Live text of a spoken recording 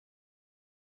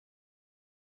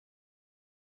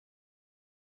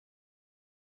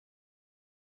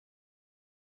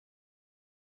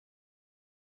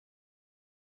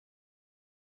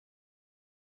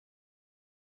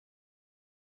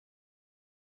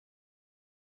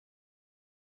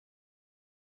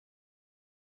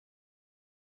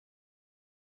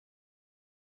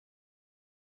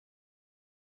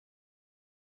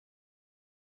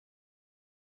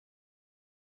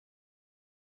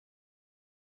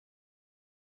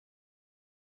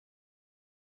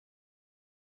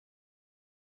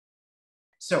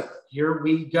So here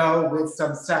we go with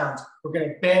some sounds. We're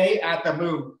gonna bay at the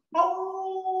moon.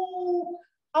 Oh,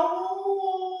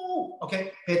 oh.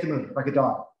 Okay, bay at the moon like a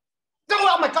dog.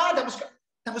 Oh my God,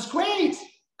 that was great.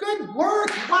 Good work.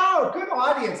 Wow, good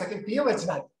audience. I can feel it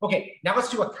tonight. Okay, now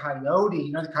let's do a coyote.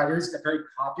 You know, the coyotes are very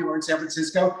popular in San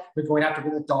Francisco. They're going after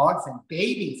little dogs and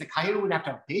babies. A coyote would have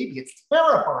to have a baby. It's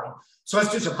terrifying. So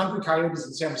let's do some hungry coyotes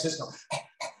in San Francisco.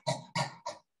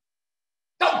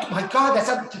 Oh my God, that's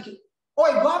not. Oh,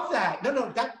 I love that.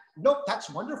 No, that's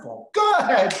wonderful.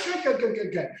 Good.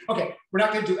 Okay, we're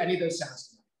not going to do any of those sounds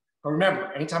tonight. But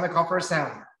remember, anytime I call for a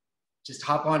sound, just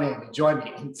hop on in and join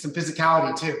me. And some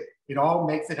physicality too. It all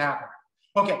makes it happen.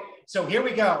 Okay, so here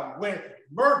we go with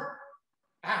Murder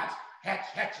at Hetch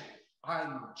Hetchy.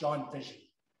 I'm John Fishy.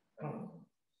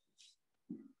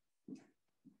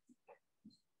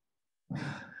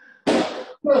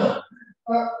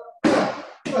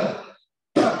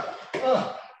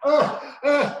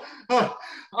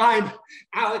 I'm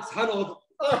Alex Huddled,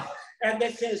 and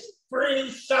this is Free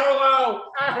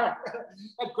Solo,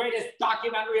 the greatest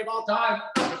documentary of all time.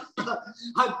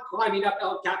 I'm climbing up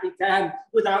El Capitan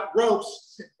without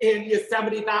ropes in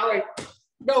Yosemite Valley.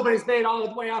 Nobody's made all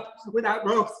the way up without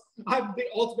ropes. I'm the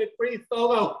ultimate free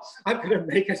solo. I'm gonna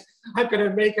make it. I'm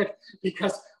gonna make it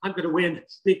because I'm gonna win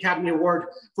the Academy Award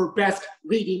for Best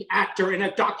Leading Actor in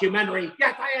a Documentary.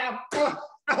 Yes, I am.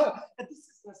 And this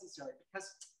is necessary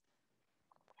because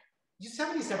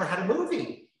Yosemite's never had a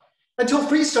movie. Until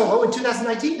Free Solo in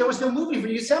 2019, there was no movie for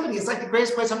Yosemite. It's like the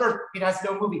greatest place on earth. It has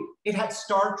no movie. It had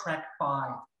Star Trek V.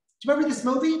 Do you remember this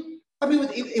movie? I mean,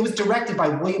 it was directed by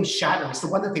William Shatner. It's the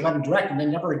one that they let him direct and then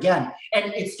never again.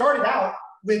 And it started out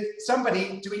with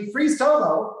somebody doing Free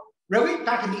Solo, really,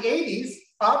 back in the 80s,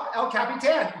 up El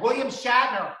Capitan. William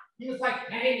Shatner. He was like,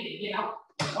 hey, you know,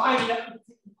 climbing up.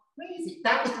 Crazy.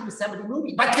 That was the Yosemite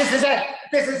movie. But this is it.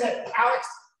 This is it. Alex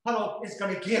Huddle is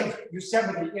going to give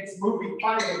Yosemite its movie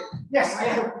finally. Yes, I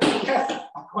am. Yes,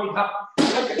 I'm going up.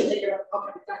 I'm going to take it up.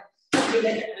 Okay, I'm going to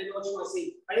make it. I know what you want to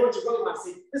see. I know what you really want to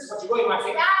see. This is what you really want to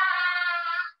see.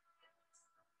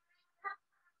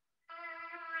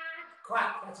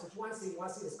 Clap. That's what you want to see. You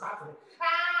want to see this clap for me.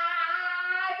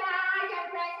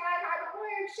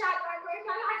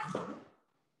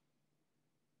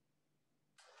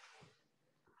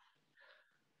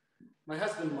 My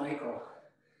husband, Michael,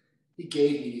 he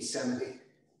gave me Yosemite.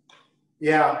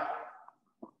 Yeah.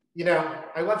 You know,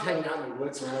 I loved hanging out in the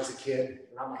woods when I was a kid,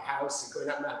 around my house and going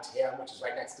up Mount Tam, which is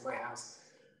right next to my house.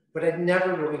 But I'd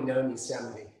never really known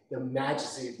Yosemite, the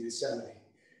majesty of Yosemite.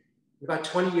 About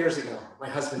 20 years ago, my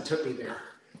husband took me there.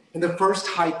 And the first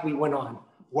hike we went on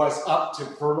was up to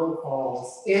Vernal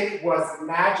Falls. It was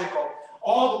magical,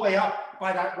 all the way up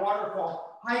by that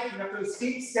waterfall, hiking up those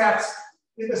steep steps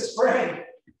in the spray.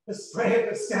 The spray of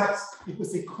the steps, it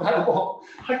was incredible.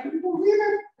 I couldn't believe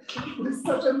it. It was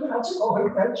such a magical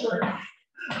adventure.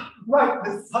 Right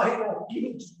beside a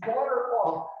huge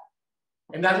waterfall.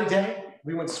 Another day,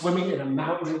 we went swimming in a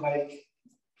mountain lake.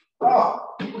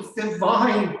 Oh, it was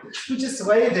divine. We just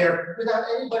lay there without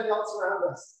anybody else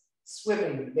around us.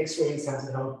 Swimming makes swimming sounds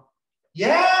at home.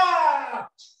 Yeah!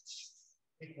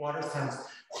 Make water sounds.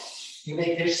 You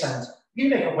make fish sounds. You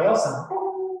make a whale sound.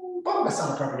 Oh, my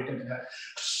son probably did that.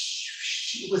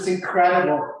 It was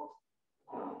incredible.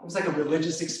 It was like a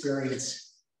religious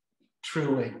experience,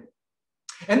 truly.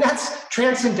 And that's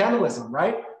transcendentalism,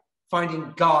 right?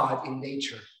 Finding God in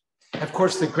nature. Of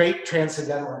course, the great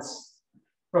transcendentalists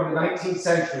from the 19th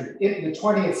century into the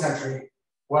 20th century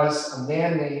was a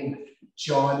man named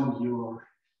John Muir.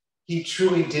 He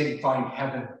truly did find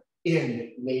heaven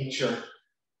in nature.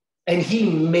 And he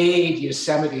made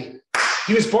Yosemite.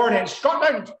 He was born in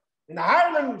Scotland, in the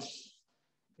Highlands.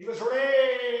 He was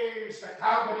raised a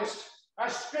Calvinist, a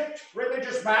strict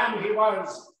religious man he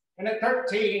was. And at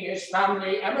 13, his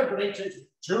family emigrated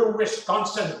to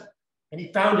Wisconsin. And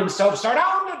he found himself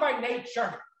surrounded by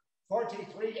nature.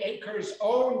 43 acres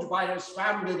owned by his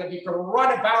family that he could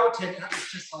run about in. And I was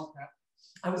just like that.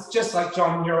 I was just like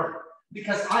John Muir,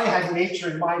 because I had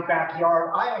nature in my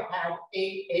backyard. I had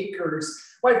 8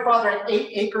 acres. My father had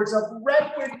 8 acres of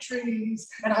redwood trees.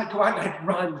 And I'd go out and I'd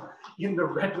run in the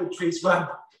redwood trees. Run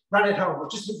at home,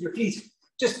 just with your feet.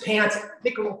 Just pants,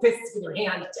 make little fists with your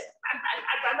hands. That's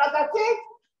it.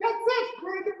 That's it.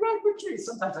 We're in the redwood trees.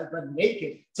 Sometimes I'd run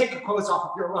naked. Take your clothes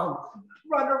off if you're alone.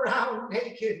 Run around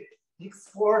naked.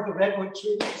 Explore the redwood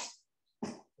trees.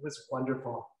 It was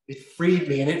wonderful. It freed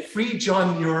me, and it freed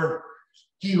John Muir.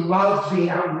 He loved being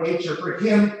out in nature. For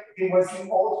him, it was the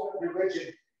ultimate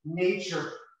religion,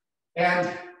 nature. And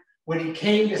when he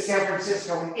came to San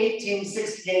Francisco in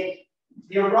 1868,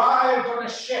 he arrived on a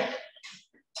ship.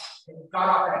 And he got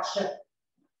off that ship,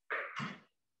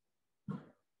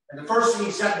 And the first thing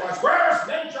he said was, "Where's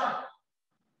nature?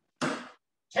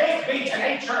 Take me to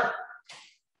nature.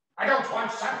 I don't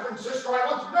want San Francisco, I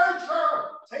want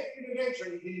nature. Take me to nature."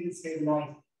 And he didn't even stay the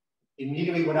night. He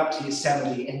immediately went up to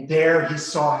Yosemite, and there he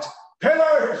saw it.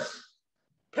 Pillars!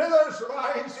 Pillars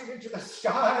rising into the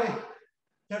sky.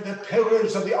 They're the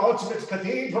pillars of the ultimate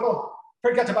cathedral.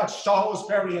 Forget about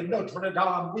Salisbury and Notre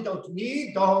Dame. We don't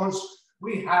need those.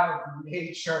 We have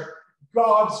nature,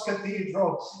 God's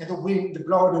cathedral, and the wind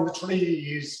blowing in the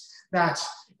trees. That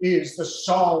is the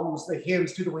psalms, the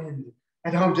hymns to the wind,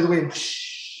 and home to the wind.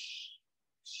 Shh.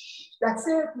 That's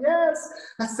it, yes.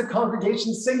 That's the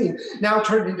congregation singing. Now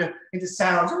turned into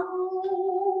sounds.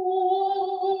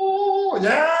 Oh,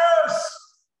 yes!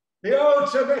 The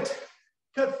ultimate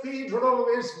cathedral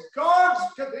is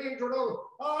God's cathedral.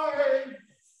 I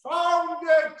found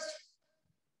it.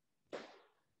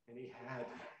 And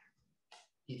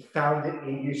he found it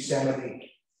in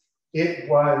Yosemite. It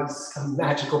was a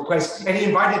magical place. And he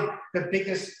invited the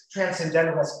biggest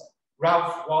transcendentalist,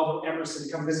 Ralph Waldo Emerson,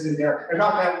 to come visit him there. And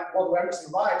not that Waldo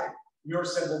Emerson arrived, Muir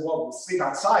said, well, we'll sleep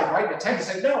outside, right? And the attendant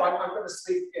said, no, I'm going to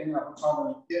sleep in a hotel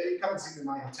room. Come and sleep in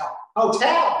my hotel.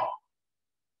 Hotel!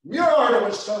 Muir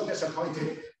was so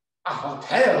disappointed. A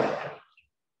hotel.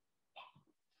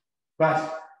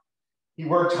 But he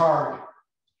worked hard.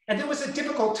 And it was a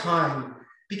difficult time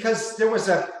because there was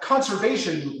a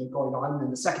conservation movement going on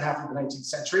in the second half of the 19th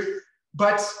century,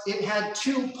 but it had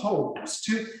two poles,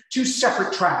 two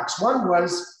separate tracks. One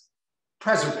was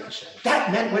preservation.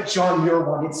 That meant what John Muir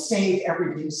wanted: save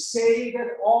everything, save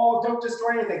it all, don't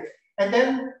destroy anything. And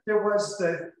then there was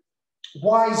the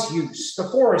wise use, the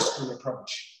forestry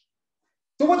approach.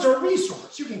 The woods are a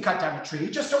resource. You can cut down a tree,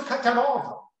 just don't cut down all of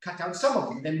them. Cut down some of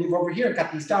them, then move over here and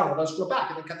cut these down, or those grow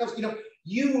back, and then cut those,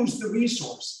 use the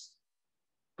resource.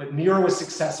 But Muir was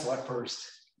successful at first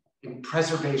in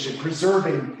preservation,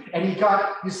 preserving, and he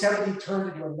got Yosemite turned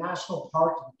into a national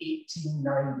park in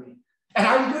 1890. And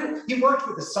how he did it? He worked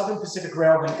with the Southern Pacific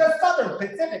Railway. The Southern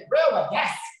Pacific Railway,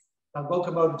 yes! The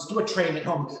locomotives, do a train at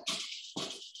home.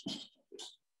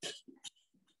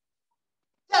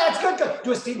 Yeah, it's good.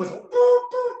 Do a steam whistle.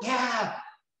 Yeah.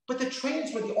 But the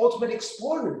trains were the ultimate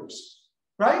explorers,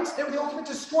 right? They were the ultimate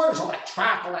destroyers. All that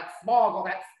track, all that fog, all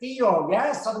that feel.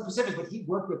 Yes, Southern Pacific, but he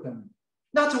worked with them.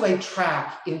 Not to lay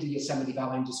track into Yosemite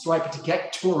Valley and destroy it, but to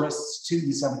get tourists to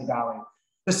Yosemite Valley.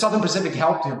 The Southern Pacific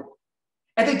helped him.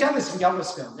 And they'd done this in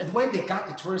Yellowstone. And the way they got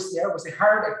the tourists there was they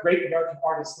hired a great American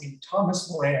artist named Thomas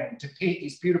Moran to paint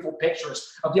these beautiful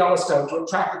pictures of Yellowstone to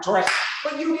attract the tourists.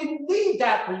 But you didn't need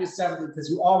that for Yosemite because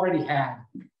you already had,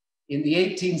 in the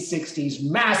 1860s,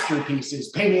 masterpieces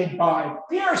painted by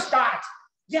Bierstadt.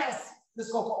 Yes,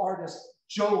 this local artist,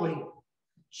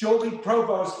 Joelle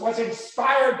Provost, was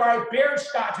inspired by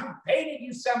Bierstadt, who painted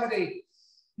Yosemite.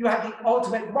 You had the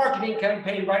ultimate marketing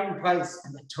campaign right in place,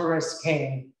 and the tourists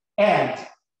came, and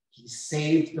he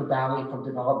saved the valley from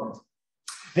development.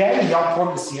 Then he helped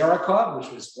form the Sierra Club,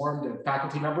 which was formed of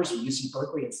faculty members from UC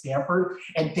Berkeley and Stanford,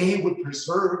 and they would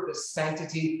preserve the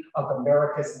sanctity of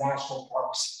America's national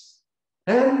parks.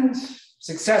 And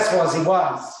successful as he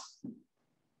was,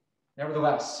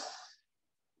 nevertheless,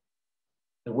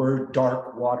 there were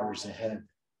dark waters ahead.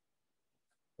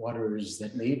 Waters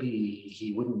that maybe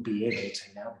he wouldn't be able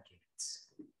to navigate.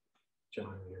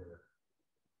 John Muir.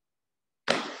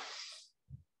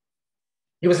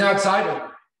 He was an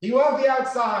outsider. He loved the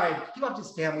outside. He loved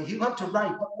his family. He loved to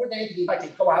write. But more than anything, he liked to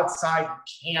go outside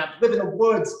and camp, live in the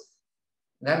woods.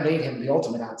 And that made him the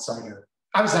ultimate outsider.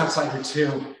 I was an outsider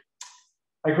too.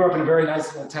 I grew up in a very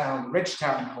nice little town, rich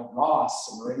town called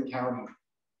Ross in Marin County.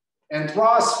 And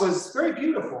Ross was very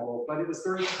beautiful, but it was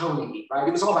very Tony, right?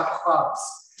 It was all about clubs.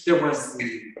 There was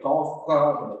the golf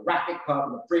club and the racket club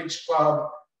and the bridge club.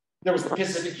 There was the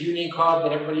Pacific Union Club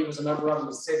that everybody was a member of in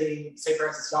the city, St.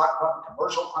 Francis Yacht Club, the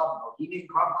Commercial Club, the Bohemian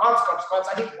Club, clubs.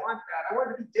 I didn't want that. I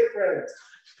wanted to be different.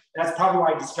 And that's probably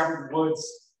why I discovered the woods,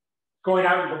 going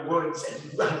out in the woods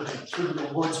and running through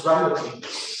the woods, running.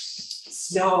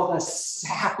 Smell the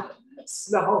sap,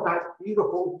 smell that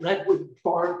beautiful redwood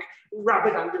bark, rub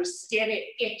it under skin, it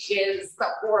itches, the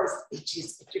forest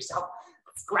itches, itch yourself.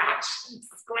 Scratch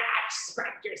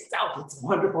yourself. It's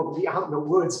wonderful to be out in the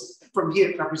woods. For me,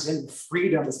 it represented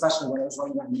freedom, especially when I was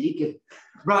running around naked.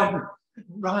 Run,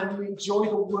 enjoy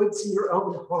the woods in your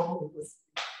own home. It was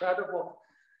incredible.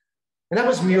 And that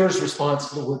was Muir's response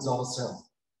to the woods also.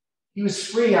 He was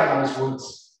free out in those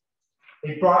woods.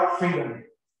 They brought freedom.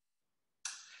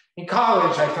 In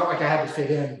college, I felt like I had to fit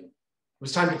in. It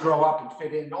was time to grow up and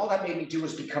fit in. And all that made me do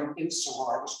was become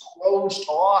insular. I was closed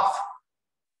off.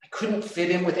 Couldn't fit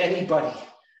in with anybody,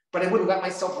 but I wouldn't let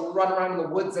myself run around in the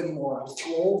woods anymore. I was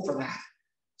too old for that.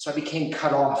 So I became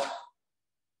cut off.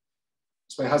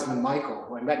 It's my husband, Michael,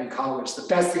 who I met in college. The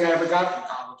best thing I ever got from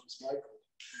college was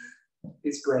Michael.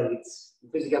 His grades.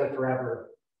 We've been together forever.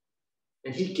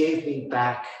 And he gave me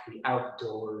back the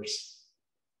outdoors.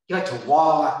 He liked to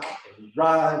walk and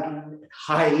run and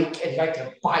hike, and he liked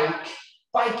to bike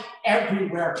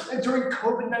everywhere. And during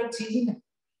COVID-19,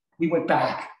 we went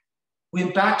back. We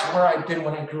went back to where I'd been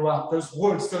when I grew up. Those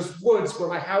woods where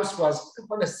my house was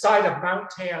on the side of Mount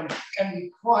Tam. And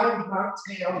we climbed Mount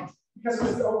Tam because it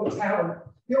was the only town.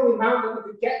 The only mountain we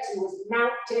could get to was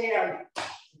Mount Tam.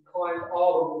 We climbed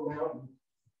all over the mountain.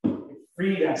 It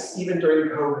freed us, even during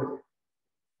COVID.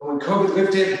 When COVID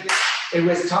lifted, it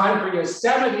was time for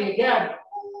Yosemite again.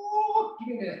 Oh,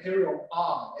 give me an ethereal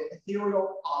awe.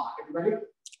 Everybody?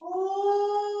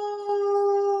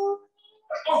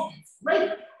 Oh,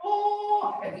 great.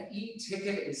 Oh, and the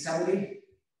e-ticket in Yosemite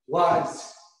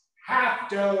was Half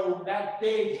Dome, that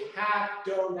big half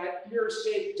dome, that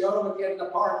ear-shaped dome at the end of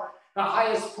the park, the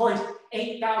highest point,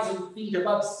 8,000 feet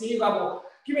above sea level.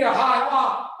 Give me a high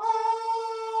awe.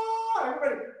 Oh,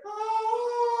 everybody.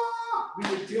 We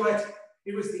would do it.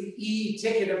 It was the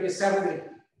e-ticket of Yosemite.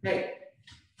 Hey,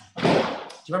 do you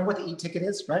remember what the e-ticket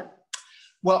is, right?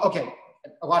 Well, okay,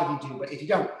 a lot of you do, but if you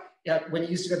don't, when you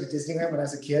used to go to Disneyland when I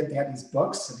was a kid, they had these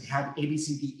books and they had A, B,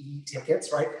 C, D, E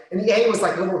tickets, right? And the A was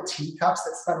like little teacups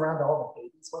that spun around all the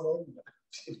babies went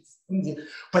in.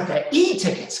 But the E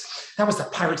tickets, that was the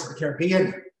Pirates of the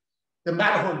Caribbean, the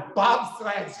Matterhorn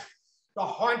bobsleds, the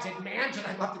Haunted Mansion.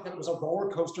 I loved it that it was a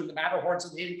roller coaster in the Matterhorn, so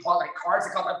they didn't call it like cars,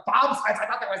 they called it bobsleds. I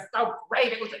thought that was so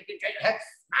great. It was like you get your head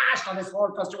smashed on this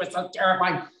roller coaster. It was so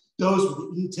terrifying. Those were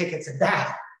the e-tickets, and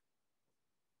that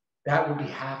would be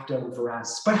Half Dome for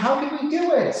us. But how can we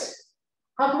do it?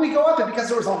 How can we go up it? Because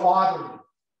there was a lottery.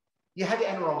 You had to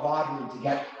enter a lottery to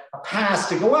get a pass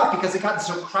to go up because it got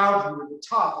so crowded at the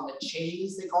top on the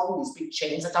chains. They called them these big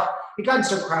chains at the top. It got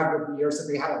so crowded over the years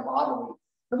that they had a lottery.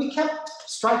 And we kept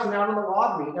striking out on the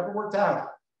lottery. It never worked out.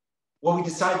 Well, we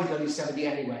decided to go to Yosemite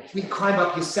anyway. We'd climb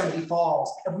up Yosemite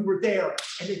Falls, and we were there.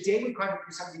 And the day we climbed up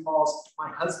Yosemite Falls,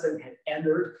 my husband had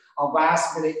entered a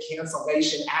last-minute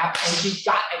cancellation app, and we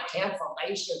got a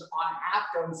cancellation on Half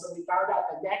Dome. So we found out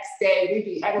the next day we'd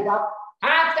be headed up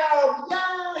Half Dome.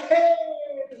 Yay!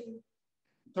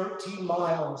 13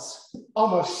 miles,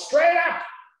 almost straight up.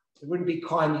 It wouldn't be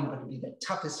climbing, but it'd be the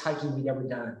toughest hiking we'd ever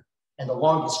done. And the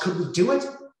longest. Could we do it?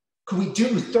 Could we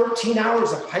do 13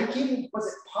 hours of hiking? Was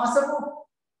it possible?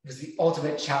 It was the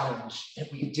ultimate challenge.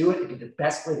 If we could do it, it'd be the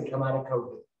best way to come out of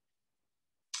COVID.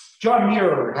 John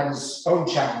Muir had his own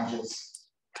challenges.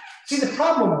 See, the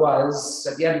problem was,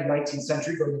 at the end of the 19th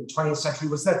century, going into the 20th century,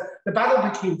 was that the battle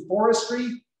between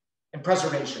forestry and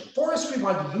preservation. Forestry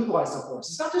wanted to utilize the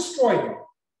forests, not destroy them,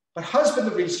 but husband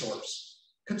the resource,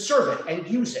 conserve it, and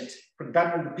use it for the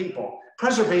betterment of the people.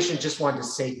 Preservation just wanted to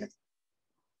save it,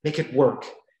 make it work.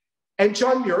 And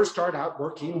John Muir started out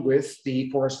working with the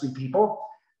forestry people,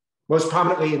 most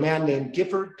prominently a man named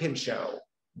Gifford Pinchot.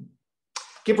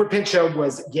 Gifford Pinchot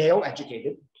was Yale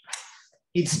educated.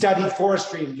 He'd studied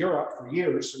forestry in Europe for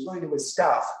years, so he really knew his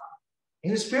stuff.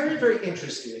 He was very, very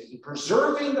interested in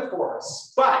preserving the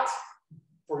forests, but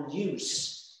for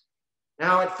use.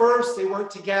 Now, at first, they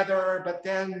worked together, but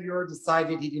then Muir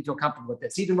decided he didn't feel comfortable with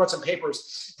this. He even wrote some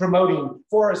papers promoting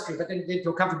forestry, but then he didn't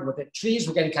feel comfortable with it. Trees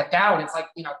were getting cut down. It's like,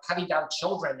 cutting down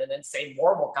children and then saying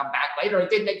more will come back later. It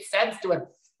didn't make sense to him.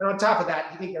 And on top of that,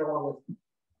 he didn't get along with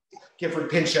Gifford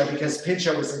Pinchot because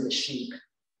Pinchot was into sheep.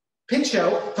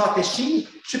 Pinchot thought the sheep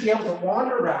should be able to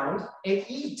wander around and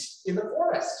eat in the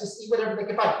forest, just eat whatever they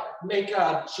could find. Make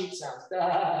sheep sounds.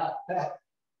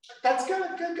 That's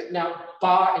good, good. Now,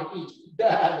 ba and eat.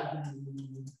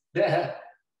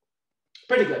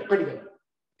 Pretty good.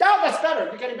 Oh, that's better.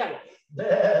 You're getting better.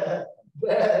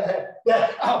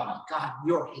 Oh my God,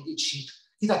 Muir hated sheep.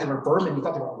 He thought they were vermin. He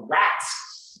thought they were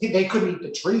rats. They couldn't eat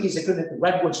the trees. They couldn't eat the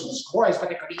redwoods and the sequoias, but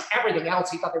they could eat everything else.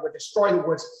 He thought they would destroy the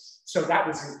woods. So that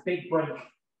was his big break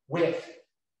with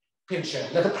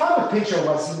Pinchot. Now, the problem with Pinchot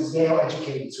was he was Yale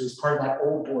educated, so he was part of that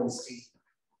old boys team,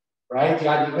 right? The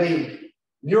Ivy League.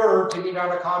 Muir didn't even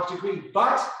have a college degree,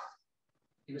 but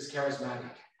he was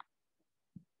charismatic.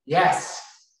 Yes,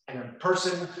 and a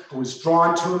person who was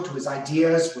drawn to him, to his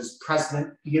ideas, was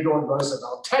President Theodore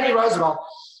Roosevelt. Teddy Roosevelt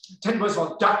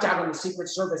ducked out on the Secret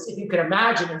Service, if you can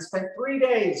imagine, and spent 3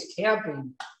 days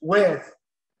camping with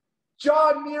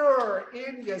John Muir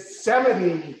in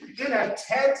Yosemite, in a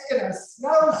tent, in a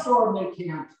snowstorm they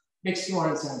camped. Makes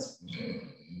snoring sounds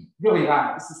really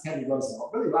loud. This is Teddy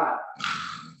Roosevelt, really loud.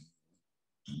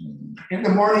 In the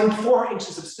morning, 4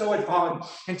 inches of snow had fallen,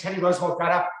 and Teddy Roosevelt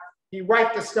got up. He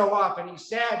wiped the snow off, and he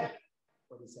said,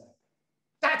 what did he say?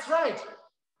 That's right.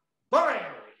 Bully.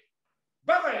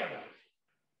 Bully.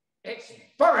 It's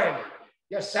bully.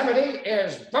 Yosemite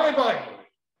is bully bully.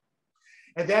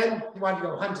 And then he wanted to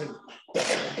go hunting.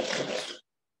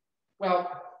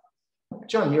 Well,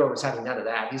 John Muir was having none of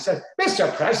that. He said,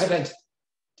 Mr. President,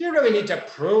 do you really need to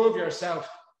prove yourself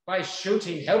by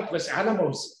shooting helpless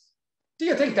animals? Do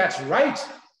you think that's right?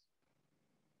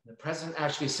 The president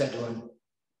actually said to him,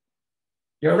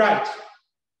 you're right.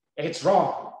 It's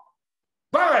wrong.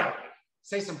 Bully!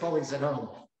 Say some bullies at home.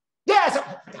 Yes,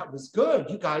 that was good.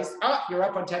 You guys, you're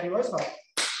up on Teddy Roosevelt.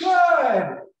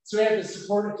 Good. So we had the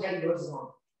support of Teddy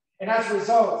Roosevelt. And as a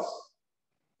result,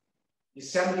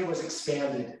 Yosemite was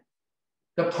expanded.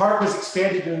 The park was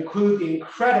expanded to include the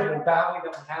incredible valley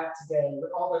that we have today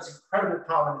with all those incredible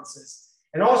prominences.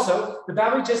 And also the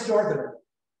valley just north of it,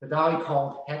 the valley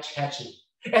called Hetch Hetchy.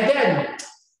 And then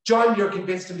John Muir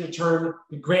convinced him to turn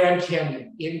the Grand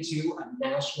Canyon into a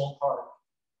national park.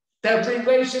 The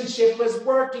relationship was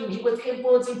working. He was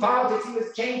influencing politics. He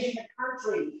was changing the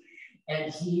country.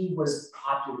 And he was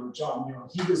popular, John Muir.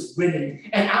 He was winning.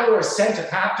 And our ascent of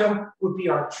Half Dome would be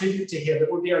our tribute to him.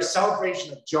 It would be our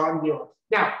celebration of John Muir.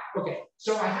 Now, okay,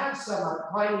 so I have some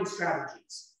climbing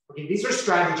strategies. Okay, these are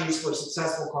strategies for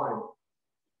successful climbing.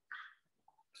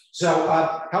 So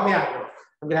help me out here.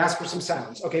 I'm gonna ask for some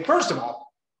sounds. Okay, first of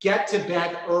all, get to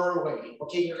bed early.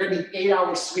 Okay, you're gonna need 8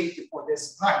 hours sleep before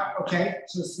this. Right, okay,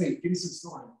 so sleep, give me some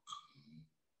snoring.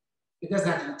 It doesn't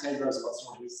have to be Teddy Roosevelt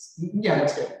snoring. Yeah,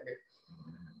 that's good. Okay.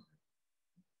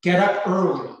 Get up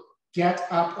early. Get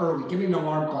up early. Give me an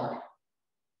alarm clock.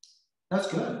 That's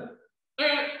good.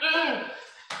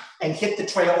 And hit the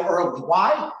trail early.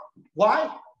 Why?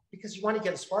 Why? Because you want to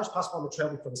get as far as possible on the trail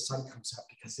before the sun comes up,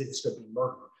 because it is going to be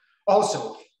murder.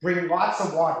 Also, bring lots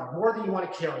of water, more than you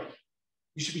want to carry.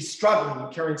 You should be struggling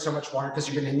with carrying so much water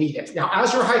because you're going to need it. Now,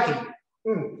 as you're hiking,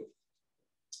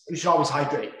 you should always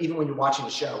hydrate, even when you're watching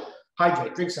a show.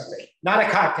 Hydrate, drink something. Not a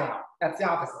cocktail. That's the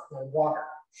opposite, water.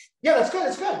 Yeah, that's good,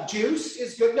 that's good. Juice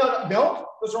is good. No, milk,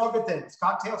 those are all good things.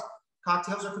 Cocktails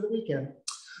are for the weekend.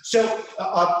 So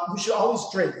you should always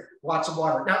drink lots of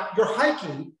water. Now, you're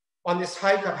hiking on this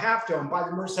hike up Half Dome by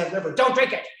the Merced River. Don't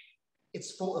drink it.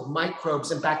 It's full of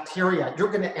microbes and bacteria. You're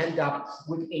going to end up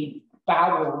with a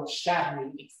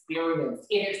bowel-shattering experience.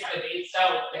 It is going to be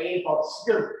so painful.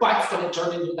 Your butt's going to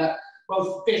turn into the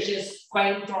most vicious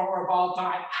flamethrower of all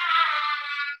time.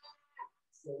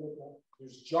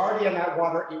 There's Giardia in that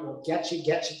water. It will get you,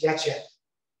 get you, get you.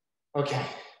 Okay.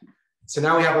 So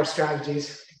now we have our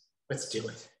strategies. Let's do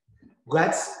it.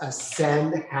 Let's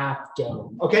ascend Half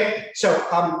Dome. Okay, so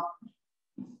I'm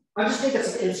just making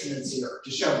some instruments here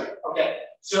to show you. Okay,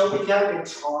 so we got a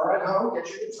guitar at home. Get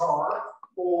your guitar,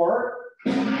 or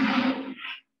a drum.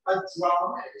 Anything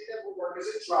that will work as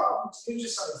a drum. These are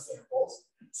just some examples.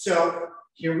 So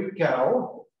here we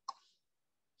go.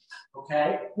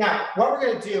 Okay, now what we're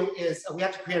going to do is we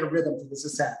have to create a rhythm for this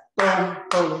ascent. Boom,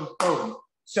 boom, boom.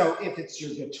 So if it's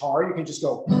your guitar, you can just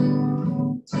go.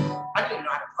 I didn't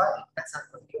know how to play. That's not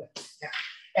really good. Yeah.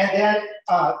 And then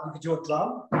you can do a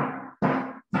drum.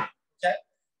 Okay.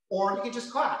 Or you can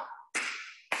just clap.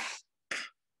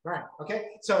 Right. Okay.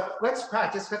 So let's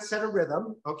practice. Let's set a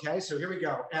rhythm. Okay. So here we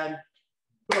go. And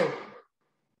boom,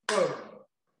 boom,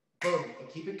 boom. And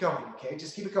keep it going. Okay.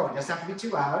 Just keep it going. It doesn't have to be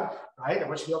too loud. Right. I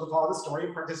want you to be able to follow the story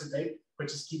and participate, but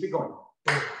just keep it going.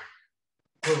 Boom,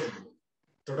 boom,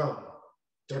 da-dum,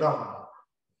 da-dum,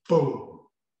 boom.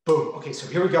 Boom. Okay, so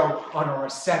here we go on our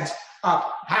ascent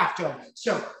up Half Dome.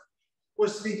 So we're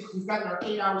sleeping. We've gotten our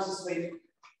 8 hours of sleep.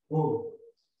 Boom,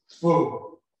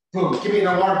 boom, boom. Give me an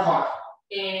alarm clock.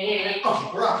 Okay,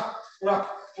 we're up. We're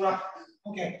up. We're up.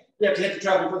 Okay, we have to hit the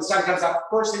trail before the sun comes up.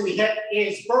 First thing we hit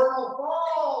is Vernal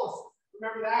Falls.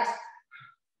 Remember that?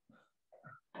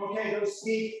 Okay, those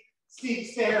steep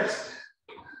stairs.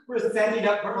 We're ascending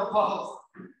up Vernal Falls.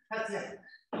 That's it.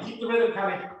 Keep the rhythm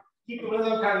coming. Keep the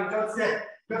rhythm coming. Don't sit.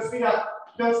 Don't speed up.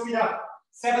 Don't speed up.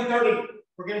 7:30.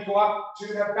 We're going to go up to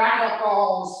the Battle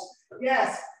Falls.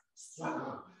 Yes.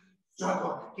 Struggle.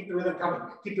 Struggle. Keep the rhythm coming.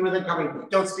 Keep the rhythm coming.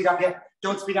 Don't speed up yet.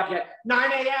 Don't speed up yet.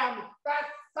 9 a.m. The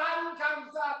sun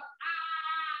comes up.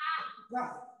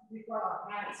 Ah! We've got our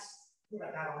hats. Put a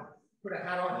hat on. Put a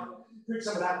hat on. Drink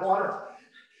some of that water.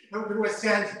 And we're going to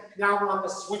ascend. Now we're on the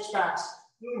switchbacks.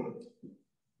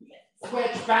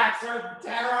 Switchbacks are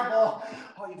terrible.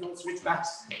 All you do with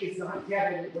switchbacks is not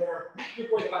get anywhere. You're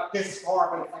going about this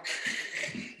far, but it's like,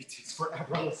 it takes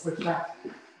forever on the switchback.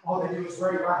 All they do is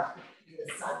very loud.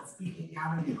 The sun's beating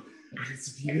down on you, but it's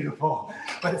beautiful.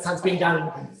 But the sun's beating down on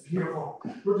you, but it's beautiful.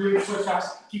 We're doing the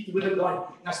switchbacks. Keep the rhythm going.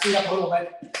 Now speed up a little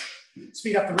bit.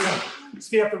 Speed up the rhythm.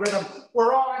 Speed up the rhythm.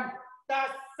 We're on the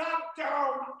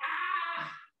subdome.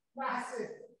 Ah! Massive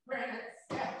granite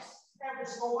steps. Every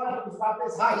single one of them was about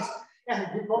this height. And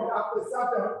we go up the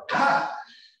subdome. Ah!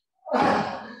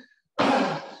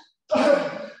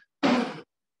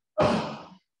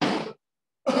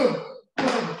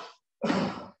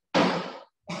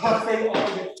 They all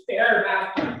get stared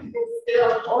after. It's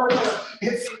their torture.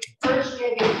 It's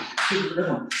excruciating. Keep it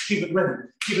rhythm. Keep it rhythm.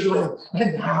 Keep it rhythm.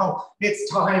 And now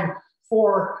it's time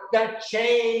for the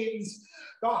chains.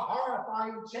 The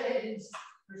horrifying chains.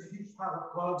 There's a huge pile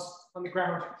of gloves on the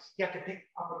ground. You have to pick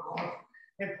up a glove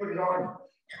and put it on.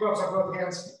 Gloves on both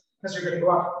hands because you're going to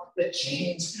go up the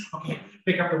chains. Okay,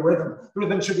 pick up the rhythm. The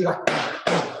rhythm should be like.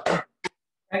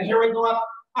 And here we go up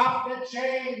the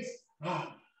chains.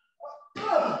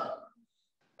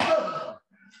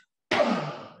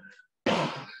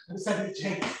 The second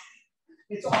chain,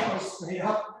 it's almost straight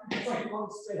up. It's like going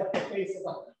straight up the face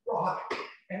of a rock.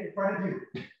 And in front of you,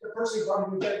 the person in front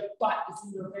of you, their butt is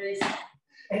in your face,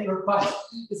 and your butt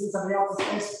is in somebody else's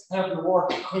face. I have your war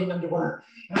clean underwear.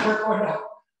 And we're going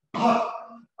up,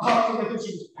 and then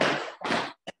she just passed.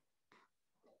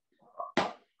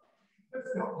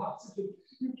 There's no oxygen.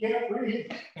 You can't breathe.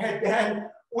 And then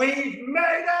we've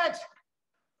made it!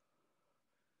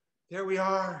 There we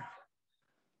are.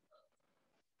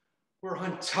 We're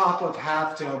on top of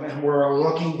Half Dome and we're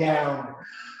looking down.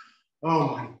 Oh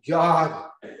my God.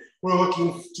 We're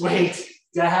looking straight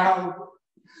down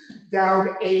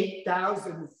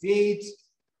 8,000 feet.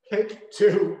 It's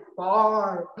too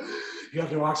far. You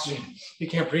have no oxygen. You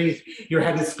can't breathe. Your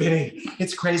head is spinning.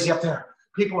 It's crazy up there.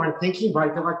 People aren't thinking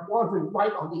right. They're like wandering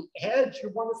right on the edge.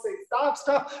 You want to say, stop,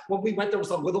 stop. When we went, there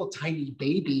was a little tiny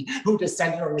baby who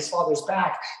descended on his father's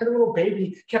back. And the little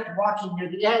baby kept walking near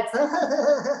the edge.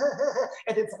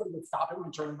 And then somebody would stop him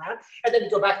and turn around. And then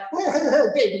he'd go back.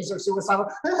 Babies are suicidal.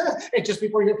 And just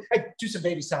before you do some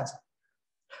baby sounds.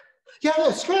 Yeah,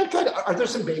 it's good. Are there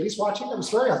some babies watching? It was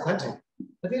very authentic.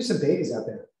 I think there's some babies out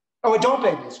there. Oh, adult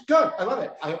babies. Good. I love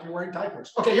it. I hope you're wearing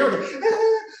diapers. Okay, here we go.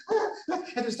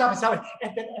 And they're stopping.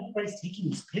 And then everybody's taking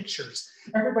these pictures.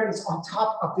 Everybody's on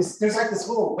top of this. There's like this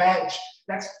little wedge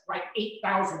that's like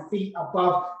 8,000 feet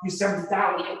above Yosemite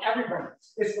Valley. And everybody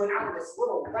is went out of this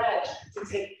little wedge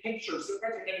to take pictures. So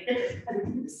they're taking pictures. And they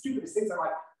do the stupidest things. They're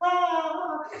like,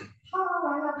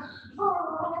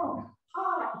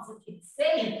 it's like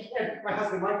insane. And my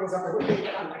husband Mike goes up there with me,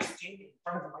 and I'm like standing in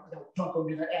front of him, like, no, don't go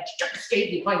near that edge. Just stay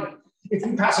behind me. If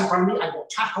you pass in front of me, I will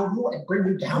tackle you and bring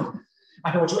you down.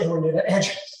 I don't want you anywhere near that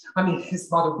edge. I mean, his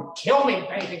mother would kill me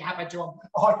if anything happened to him.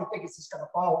 All I could think is he's gonna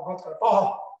fall. We're both gonna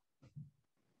fall.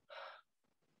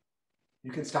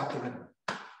 You can stop the rhythm.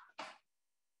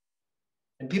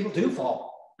 And people do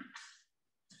fall.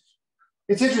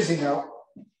 It's interesting though,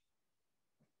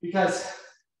 because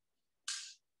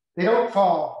they don't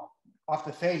fall off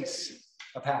the face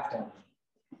of Half Dome.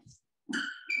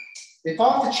 They fall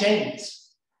off the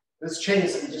chains. Those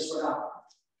chains that we just put up.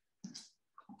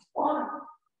 Why?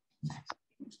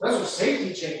 Those are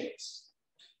safety chains.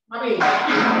 I mean,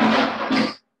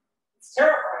 it's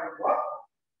terrifying. What?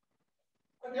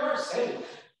 But they are safe.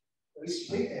 At least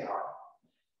you think they are.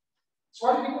 So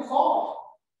why do people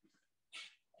fall?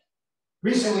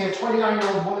 Recently, a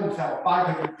 29-year-old woman fell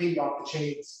 500 feet off the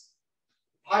chains.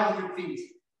 500 feet.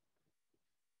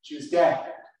 She was dead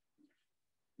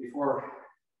before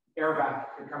airback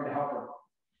could come to help her.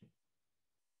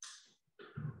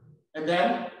 And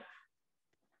then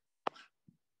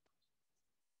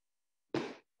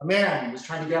a man was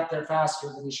trying to get up there faster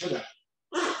than he should have.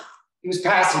 He was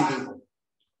passing people,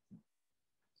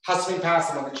 hustling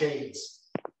past them on the chains.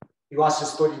 He lost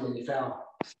his footing and he fell.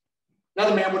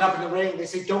 Another man went up in the rain. They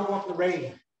say, don't go up in the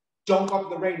rain. Don't go up in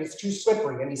the rain, it's too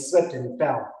slippery. And he slipped and he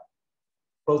fell.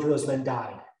 Both of those men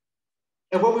died.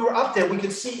 And when we were up there, we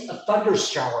could see a thunder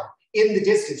shower in the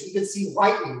distance. We could see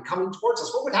lightning coming towards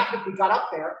us. What would happen if we got up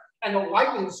there and the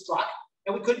lightning struck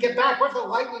and we couldn't get back? What if the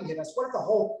lightning hit us? What if the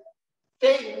whole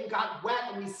thing got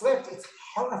wet and we slipped? It's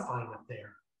horrifying up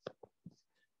there.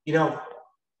 You know,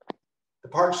 the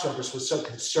Park Service was so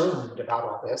concerned about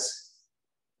all this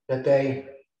that they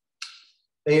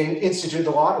instituted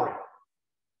the lottery.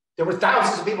 There were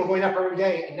thousands of people going up every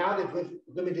day, and now they've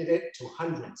limited it to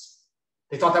hundreds.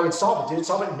 They thought that would solve it. Did it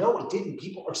solve it? No, it didn't.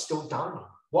 People are still dying.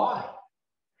 Why?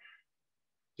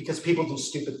 Because people do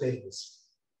stupid things.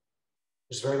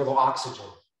 There's very little oxygen.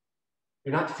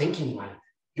 You're not thinking right.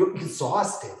 You're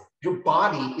exhausted. Your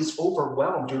body is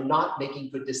overwhelmed. You're not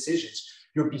making good decisions.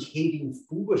 You're behaving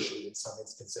foolishly in some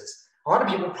instances. A lot of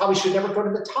people probably should never go to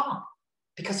the top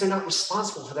because they're not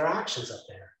responsible for their actions up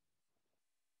there.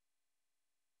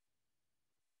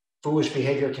 Foolish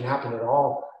behavior can happen at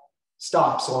all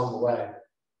stops along the way.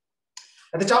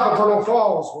 At the top of Vernal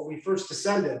Falls, where we first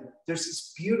descended, there's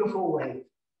this beautiful lake.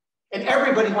 And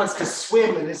everybody wants to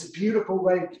swim in this beautiful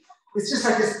lake. It's just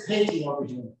like this painting over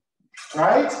here,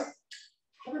 right?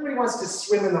 Everybody wants to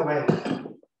swim in the lake.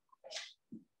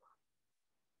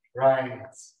 Right,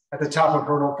 at the top of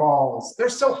Vernal Falls. They're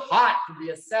so hot for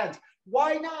the ascent.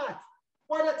 Why not?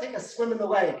 Why not take a swim in the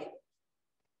lake?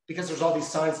 Because there's all these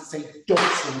signs that say, don't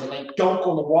swim in the lake, don't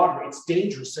go in the water, it's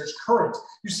dangerous, there's current.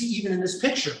 You see, even in this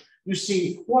picture, you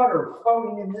see water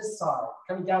flowing in this side,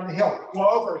 coming down the hill. Well,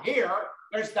 over here,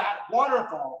 there's that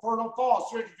waterfall, Vernal Falls,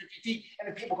 350 feet, and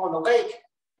if people go in the lake,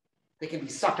 they can be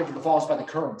sucked into the falls by the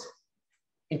current.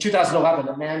 In 2011,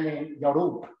 a man named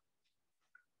Joelle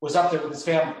was up there with his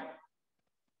family.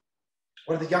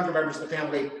 One of the younger members of the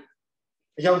family,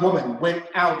 a young woman, went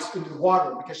out into the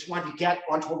water because she wanted to get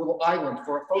onto a little island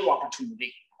for a photo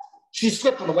opportunity. She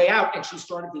slipped on the way out and she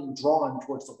started being drawn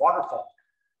towards the waterfall.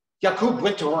 Jakub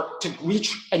went to her to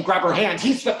reach and grab her hand.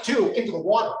 He slipped too into the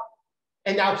water.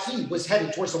 And now he was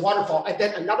heading towards the waterfall. And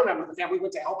then another member of the family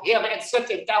went to help him and slipped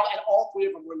and fell. And all three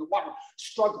of them were in the water,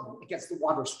 struggling against the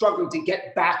water, struggling to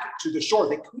get back to the shore.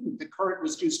 They couldn't, the current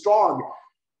was too strong.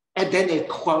 And then they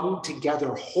clung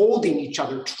together, holding each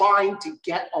other, trying to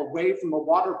get away from the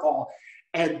waterfall.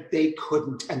 And they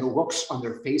couldn't. And the looks on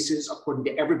their faces, according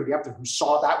to everybody up there who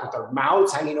saw that with their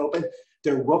mouths hanging open,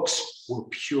 their looks were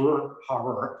pure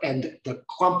horror. And the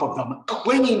clump of them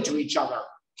clinging to each other,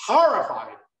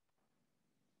 horrified,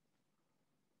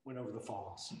 went over the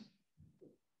falls.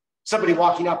 Somebody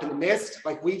walking up in the mist,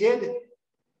 like we did,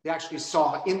 they actually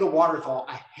saw in the waterfall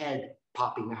a head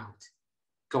popping out,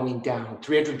 going down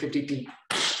 350 feet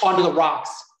onto the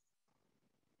rocks.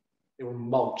 They were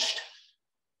mulched.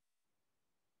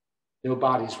 No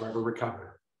bodies were ever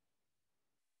recovered.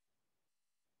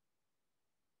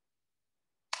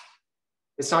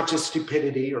 It's not just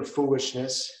stupidity or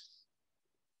foolishness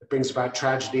that brings about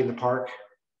tragedy in the park.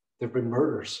 There have been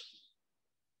murders,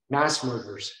 mass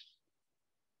murders.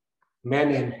 A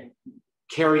man named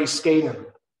Carrie Scanum.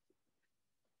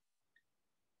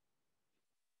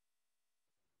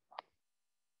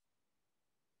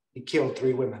 He killed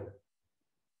 3 women.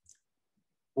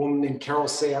 A woman named Carol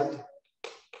Sand,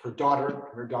 her daughter,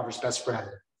 and her daughter's best friend.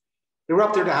 They were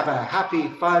up there to have a happy,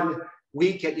 fun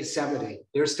week at Yosemite.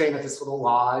 They were staying at this little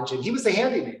lodge, and he was the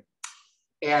handyman.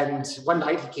 And one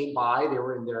night he came by, they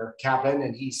were in their cabin,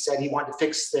 and he said he wanted to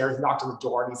fix he knocked on the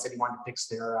door, and he said he wanted to fix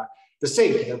the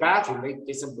sink in their bathroom.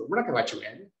 They said, we're not gonna let you in.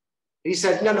 And he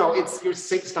said, no, your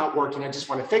sink's not working, I just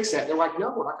want to fix it. They're like,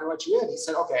 no, we're not gonna let you in. He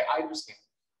said, okay, I understand.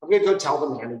 I'm gonna go tell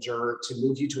the manager to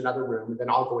move you to another room, and then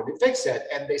I'll go in and fix it.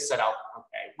 And they said, oh,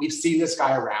 okay, we've seen this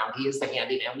guy around, he is the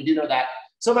handyman, we do know that,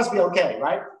 so it must be okay,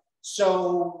 right?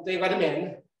 So they let him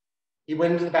in, he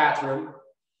went into the bathroom,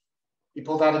 he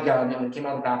pulled out a gun, and when he came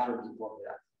out of the bathroom, he blew it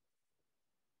up.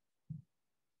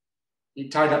 He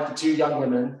tied up the 2 young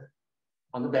women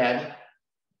on the bed.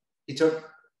 He took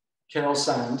Carol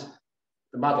Sand,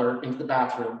 the mother, into the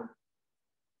bathroom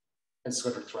and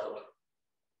slit her throat.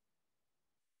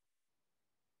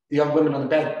 The young women on the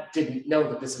bed didn't know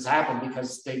that this has happened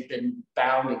because they'd been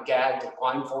bound and gagged and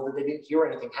blindfolded. They didn't hear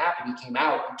anything happen. He came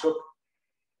out and took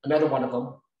another one of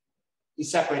them. He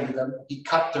separated them. He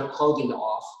cut their clothing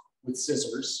off with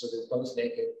scissors, so they're both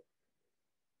naked.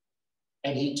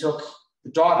 And he took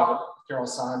the daughter, Carol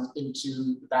Sand,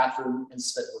 into the bathroom and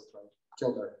slit her throat,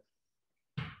 killed her.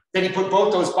 Then he put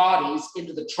both those bodies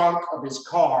into the trunk of his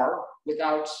car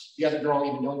without the other girl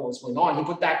even knowing what was going on. He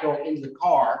put that girl into the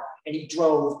car and he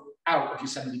drove out of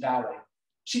Yosemite Valley.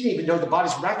 She didn't even know the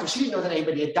bodies were active. She didn't know that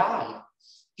anybody had died.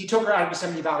 He took her out of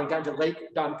Yosemite Valley down to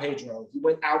Lake Don Pedro. He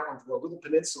went out onto a little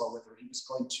peninsula with her. He was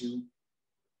going to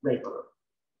rape her.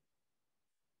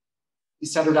 He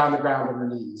set her down on the ground on her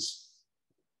knees.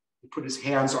 He put his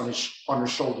hands on her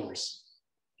shoulders.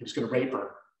 He was going to rape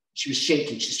her. She was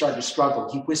shaking. She started to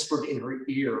struggle. He whispered in her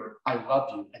ear, I love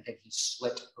you. And then he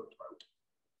slit her throat.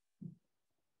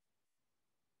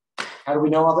 How do we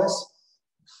know all this?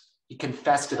 He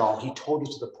confessed it all. He told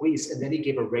it to the police. And then he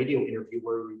gave a radio interview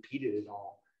where he repeated it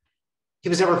all. He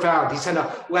was never found. He sent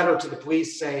a letter to the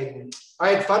police saying, I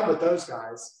had fun with those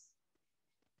guys.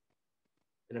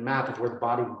 And a map of where the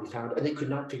body would be found. And they could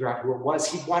not figure out who it was.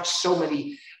 He'd watched so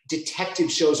many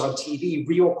detective shows on TV,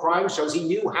 real crime shows. He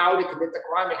knew how to commit the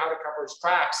crime and how to cover his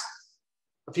tracks.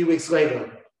 A few weeks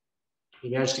later, he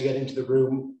managed to get into the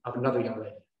room of another young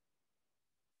lady.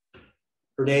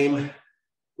 Her name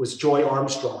was Joy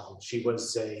Armstrong. She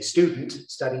was a student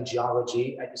studying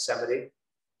geology at Yosemite.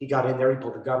 He got in there, he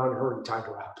pulled a gun on her and tied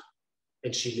her up.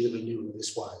 And she immediately knew who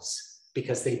this was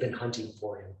because they'd been hunting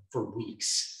for him for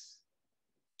weeks.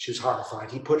 She was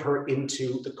horrified. He put her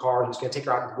into the car. He was going to take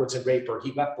her out in the woods and rape her.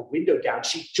 He left the window down.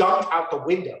 She jumped out the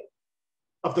window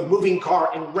of the moving car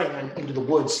and ran into the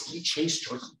woods. He chased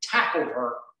her. He tackled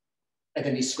her. And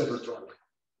then he slit her throat.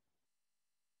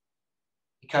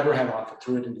 He cut her head off and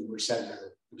threw it into the Merced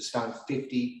River. It was found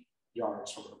 50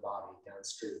 yards from her body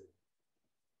downstream.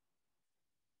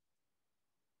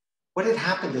 What had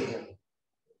happened to him?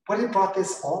 What had brought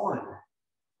this on?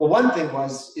 Well, one thing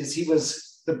is he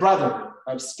was the brother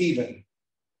of Stephen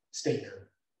Stainer.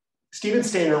 Stephen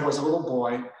Stainer was a little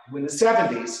boy who in the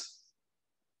 70s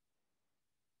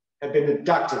had been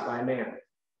abducted by a man,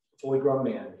 a fully grown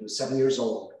man. He was 7 years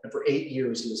old, and for 8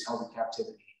 years he was held in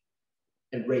captivity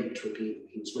and raped repeatedly.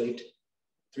 He was raped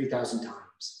 3,000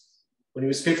 times. When he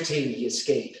was 15, he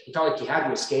escaped. He felt like he had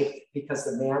to escape because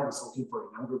the man was looking for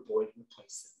a younger boy to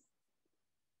replace him.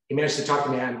 He managed to talk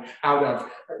the man out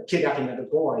of kidnapping another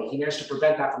boy. He managed to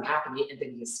prevent that from happening, and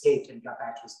then he escaped and got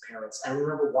back to his parents. I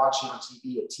remember watching on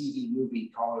TV a TV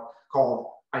movie called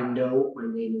I Know My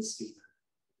Name is Stephen,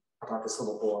 about this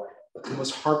little boy. The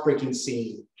most heartbreaking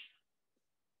scene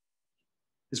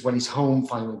is when he's home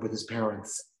finally with his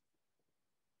parents.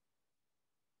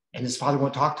 And his father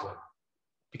won't talk to him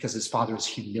because his father is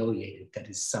humiliated that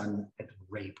his son had been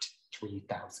raped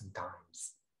 3,000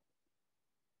 times.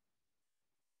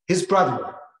 His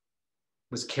brother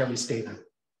was Cary Stainer,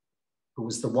 who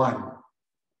was the one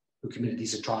who committed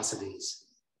these atrocities.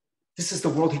 This is the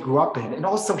world he grew up in. And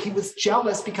also he was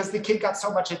jealous because the kid got so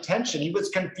much attention. He was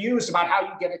confused about how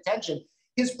you get attention.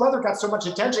 His brother got so much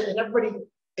attention and everybody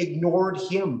ignored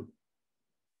him.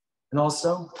 And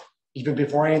also, even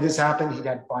before any of this happened, he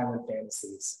had violent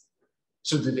fantasies.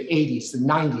 So the 80s, the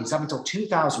 90s, up until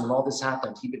 2000, when all this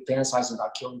happened, he'd been fantasizing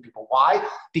about killing people. Why?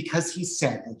 Because he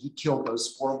said when he killed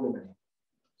those 4 women,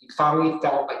 he finally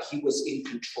felt like he was in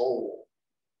control.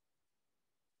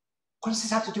 What does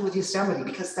this have to do with Yosemite?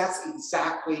 Because that's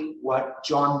exactly what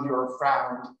John Muir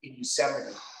found in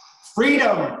Yosemite.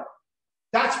 Freedom.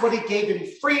 That's what it gave him,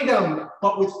 freedom.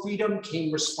 But with freedom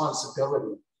came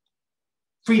responsibility.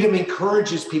 Freedom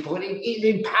encourages people and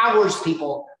it empowers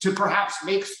people to perhaps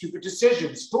make stupid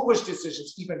decisions, foolish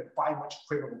decisions, even violent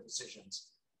criminal decisions.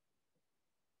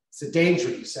 It's the danger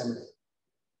of Yosemite,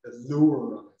 the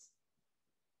lure of it.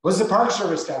 What has the Park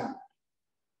Service done?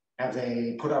 Have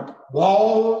they put up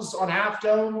walls on Half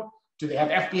Dome? Do they have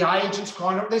FBI agents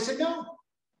crawling over? They said no.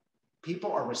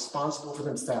 People are responsible for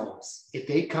themselves. If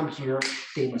they come here,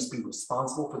 they must be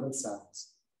responsible for themselves.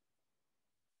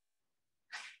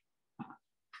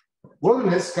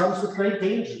 Wilderness comes with great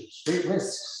dangers, great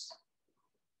risks.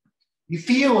 You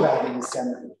feel that in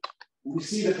Yosemite. You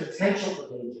see the potential for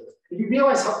danger. And you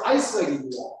realize how isolated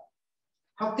you are,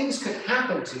 how things could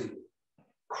happen to you.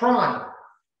 Crime,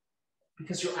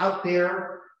 because you're out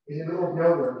there in the middle of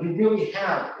nowhere. You really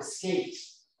have escaped,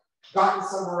 gotten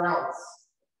somewhere else.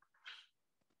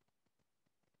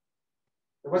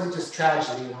 It wasn't just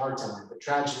tragedy in our time, but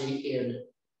tragedy in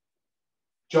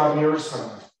John Muir's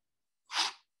time.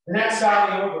 The next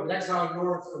valley over, the next valley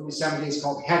north from Yosemite is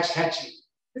called Hetch Hetchy.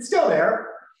 It's still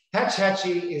there. Hetch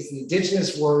Hetchy is the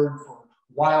indigenous word for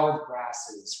wild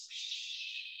grasses.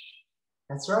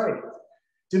 That's right.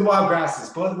 Do the wild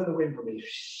grasses, blow them in the wind for me.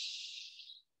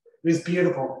 It was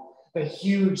beautiful. The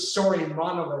huge soaring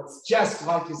monoliths, just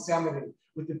like Yosemite,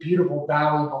 with the beautiful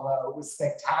valley below. It was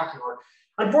spectacular.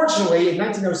 Unfortunately, in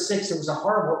 1906, there was a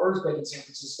horrible earthquake in San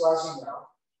Francisco, as you know,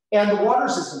 and the water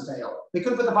system failed. They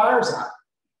couldn't put the fires out.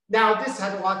 Now, this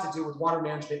had a lot to do with water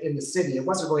management in the city. It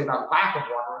wasn't really about lack of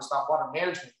water, it was about water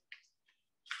management.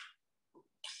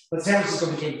 But San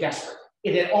Francisco became desperate.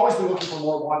 It had always been looking for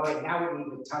more water, and now it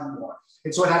needed a ton more.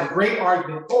 And so it had a great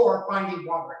argument for finding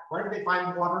water. Where did they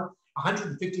find water?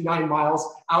 159 miles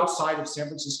outside of San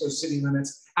Francisco city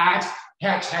limits at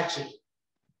Hetch Hetchy,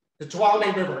 the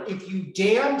Tuolumne River. If you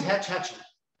dammed Hetch Hetchy,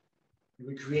 you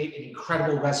would create an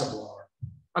incredible reservoir.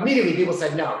 Immediately, people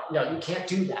said, no, you can't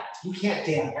do that. You can't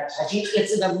dam Hetch Hetchy.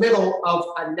 It's in the middle of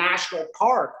a national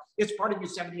park. It's part of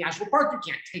Yosemite National Park.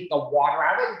 You can't take the water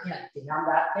out of it. You can't dam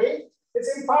that thing.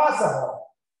 It's impossible.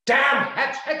 Damn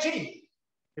Hetch Hetchy.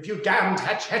 If you damned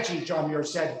Hetch Hetchy, John Muir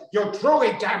said, you'll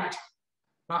truly damn it.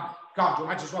 My God, you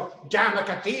might as well damn a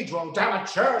cathedral, damn a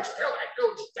church, fill a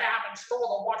huge dam and store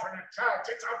the water in a church.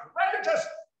 It's outrageous.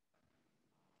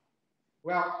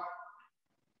 Well,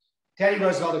 Teddy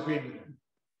Roosevelt agreed with him.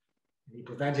 He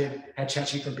prevented Hetch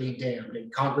Hetchy from being dammed,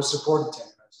 and Congress supported Teddy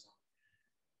Roosevelt.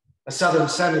 A Southern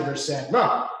senator said,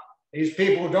 no, these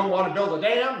people who don't want to build a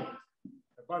dam,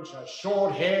 a bunch of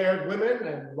short-haired women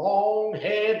and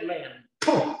long-haired men.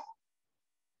 Boom.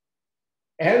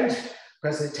 And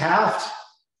President Taft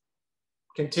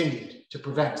continued to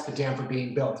prevent the dam from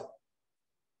being built.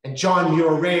 And John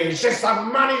Muir raged, "It's the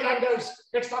moneylenders!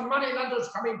 It's the moneylenders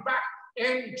coming back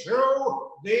into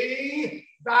the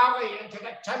valley, into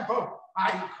the temple.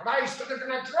 I'm Christ, and they're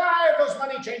going to drive those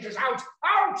money changers out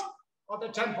of the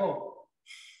temple."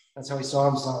 That's how he saw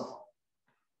himself.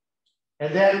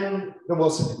 And then the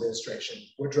Wilson administration,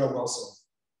 Woodrow Wilson.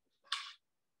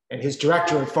 And his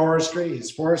director of forestry,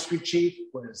 his forestry chief,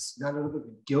 was none other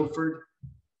than Guilford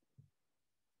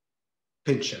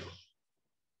Pinchot.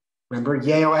 Remember,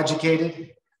 Yale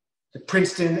educated, the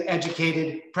Princeton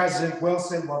educated President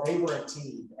Wilson. Well, they were a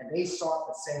team, and they saw it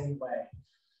the same way.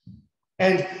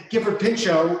 And Gifford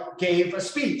Pinchot gave a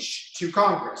speech to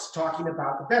Congress talking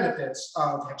about the benefits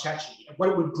of Hetch Hetchy and what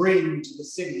it would bring to the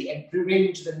city and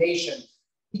bring to the nation.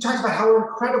 He talked about how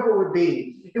incredible it would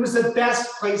be. It was the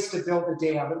best place to build a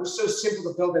dam. It was so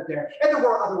simple to build it there. And there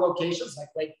were other locations like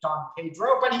Lake Don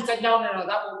Pedro, but he said, no, that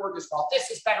won't work as well. This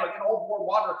is better. It can hold more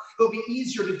water. It'll be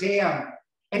easier to dam.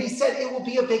 And he said it will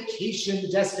be a vacation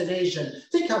destination.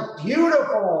 Think how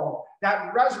beautiful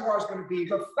that reservoir is going to be,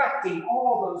 reflecting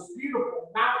all those beautiful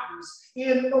mountains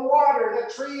in the water,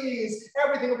 the trees,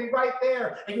 everything will be right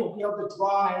there. And you'll be able to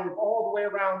drive all the way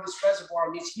around this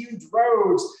reservoir and these huge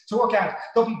roads to look at.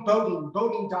 There'll be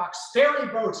boating docks, ferry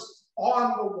boats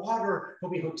on the water.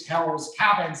 There'll be hotels,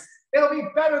 cabins. It'll be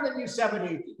better than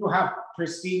Yosemite. You'll have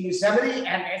pristine Yosemite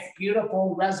and this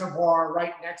beautiful reservoir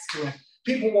right next to it.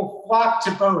 People will flock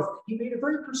to both. He made a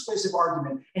very persuasive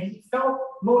argument, and he felt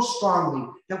most strongly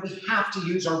that we have to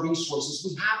use our resources.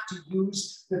 We have to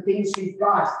use the things we've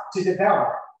got to develop.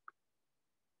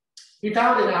 He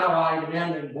found an ally, a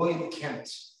man named William Kent,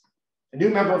 a new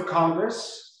member of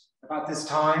Congress about this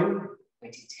time,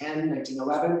 1910,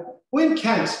 1911. William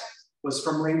Kent was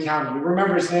from Marin County. You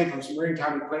remember his name from some Marin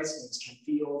County places. It was Kent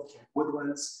Field, Kent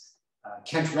Woodlands,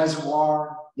 Kent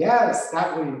Reservoir. Yes,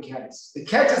 that William Kent, the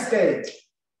Kent estate.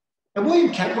 And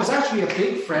William Kent was actually a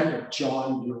big friend of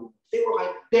John Muir. They were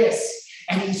like this.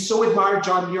 And he so admired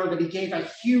John Muir that he gave a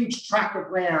huge tract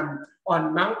of land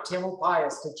on Mount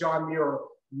Tamalpais to John Muir,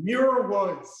 Muir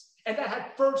Woods. And that had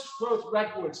first growth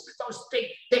redwoods, those big,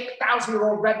 thick,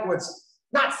 1,000-year-old redwoods.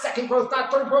 Not second growth,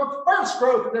 not third growth, first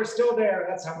growth, and they're still there.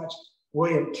 That's how much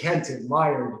William Kent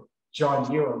admired John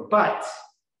Muir. But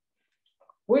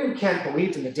William Kent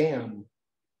believed in the dam.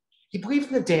 He believed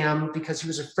in the dam because he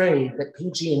was afraid that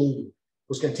PG&E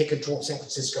was going to take control of San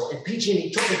Francisco. And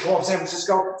PG&E took control of San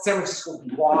Francisco would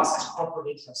be lost to corporate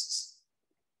interests.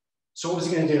 So what was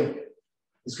he going to do?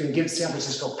 He was going to give San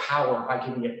Francisco power by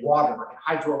giving it water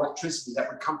and hydroelectricity that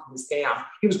would come from this dam.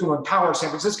 He was going to empower San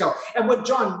Francisco. And when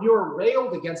John Muir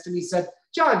railed against him, he said,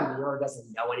 John Muir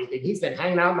doesn't know anything. He's been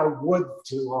hanging out in the woods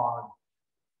too long.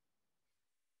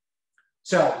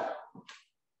 So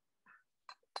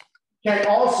Kent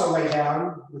also lay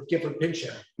down with Gifford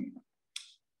Pinchot.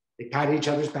 They patted each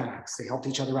other's backs. They helped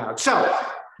each other out. So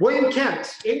William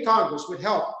Kent in Congress would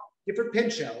help Gifford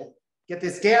Pinchot get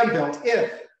this dam built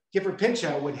if Gifford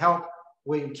Pinchot would help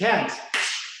William Kent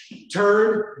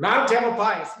turn Mount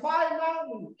Tamalpais, my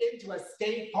mountain, into a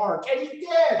state park. And he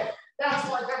did. That's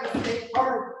why I got a state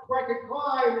park where I could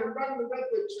climb and run the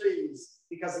redwood trees,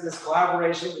 because of this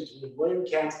collaboration between William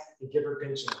Kent and Gifford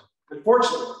Pinchot.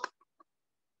 Unfortunately,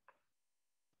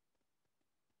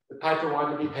 the piper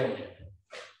wanted to be paid.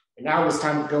 And now it was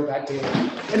time to build that dam.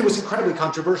 And it was incredibly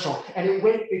controversial. And it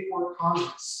went before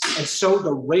Congress. And so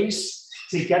the race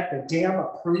to get the dam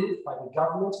approved by the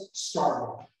government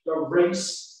started. The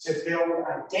race to build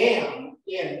a dam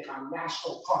in a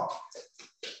national park.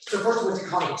 So first it went to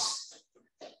Congress.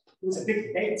 It was a big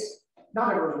debate.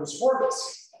 Not everyone was for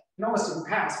this. It almost didn't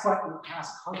pass, but it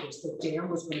passed Congress. The dam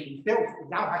was going to be built. It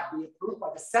now had to be approved by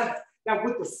the Senate. Now,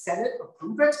 would the Senate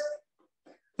approve it?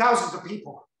 Thousands of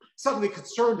people, suddenly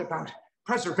concerned about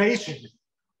preservation,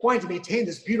 wanting to maintain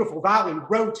this beautiful valley,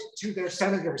 wrote to their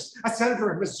senators. A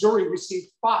senator in Missouri received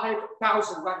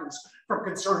 5,000 letters from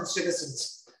concerned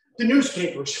citizens. The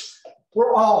newspapers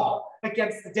were all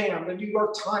against the dam. The New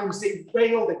York Times, they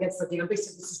railed against the dam. They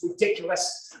said, this is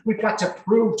ridiculous. We've got to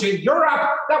prove to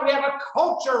Europe that we have a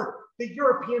culture. The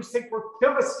Europeans think we're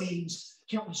Philistines.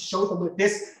 Can't we show them with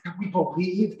this that we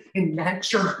believe in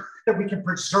nature, that we can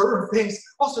preserve things?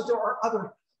 Also, there are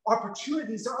other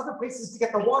opportunities, there are other places to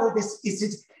get the water. This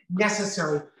isn't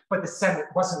necessary. But the Senate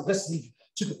wasn't listening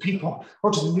to the people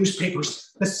or to the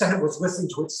newspapers. The Senate was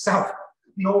listening to itself.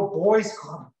 The old boys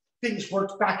club, things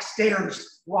worked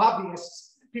backstairs.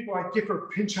 Lobbyists, people like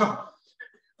Gifford Pinchot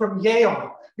from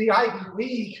Yale, the Ivy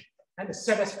League, and the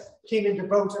Senate came into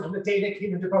vote. And on the day they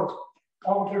came into vote,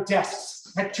 all of their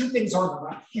desks had two things on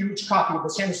them: a huge copy of the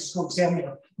San Francisco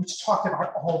Examiner, which talked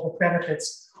about all the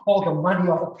benefits all the money,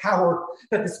 all the power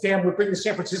that this dam would bring to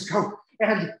San Francisco,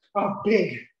 and a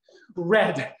big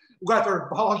red leather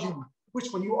volume,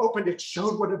 which when you opened it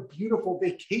showed what a beautiful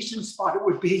vacation spot it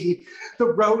would be. The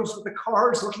roads with the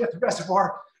cars looking at the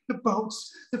reservoir, the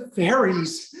boats, the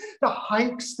ferries, the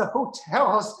hikes, the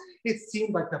hotels. It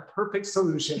seemed like the perfect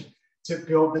solution to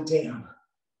build the dam,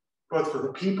 both for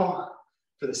the people,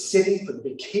 for the city, for the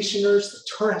vacationers, the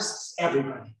tourists,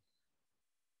 everybody.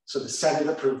 So the Senate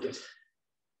approved it.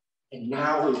 And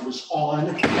now it was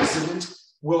on President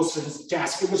Wilson's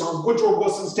desk. It was on Woodrow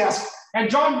Wilson's desk. And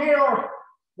John Muir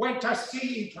went to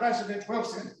see President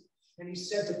Wilson. And he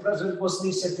said to President Wilson,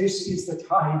 he said, this is the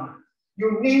time.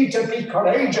 You need to be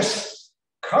courageous.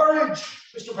 Courage,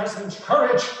 Mr. President,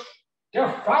 courage.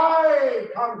 Defy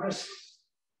Congress.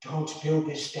 Don't build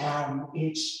this dam.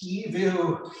 It's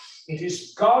evil. It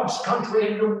is God's country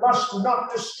and you must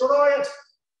not destroy it.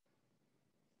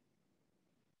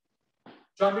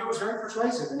 John Muir was very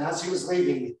persuasive, and as he was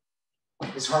leaving,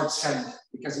 his heart sank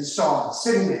because he saw him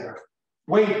sitting there,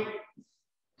 waiting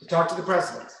to talk to the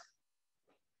president,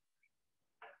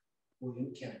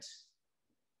 William Kent,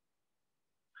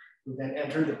 who then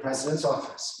entered the president's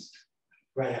office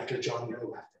right after John Muir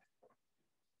left it.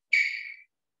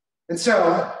 And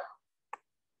so,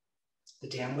 the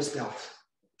dam was built.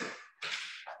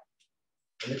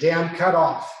 And the dam cut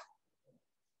off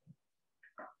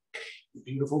the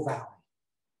beautiful valley,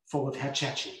 full of Hetch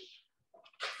Hetchy,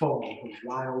 full of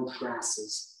wild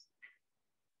grasses.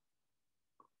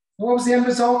 And what was the end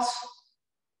result?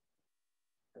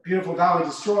 A beautiful valley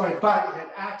destroyed, but it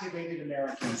had activated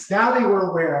Americans. Now they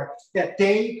were aware that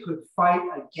they could fight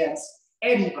against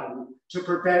anybody to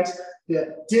prevent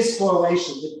the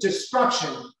dislocation, the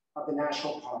destruction of the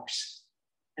national parks.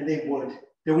 And they would.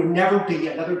 There would never be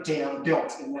another dam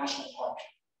built in a national park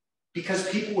because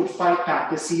people would fight back.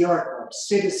 The Sierra Club,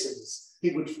 citizens, they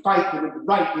would fight, they would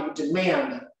write, they would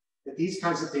demand that these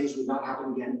kinds of things would not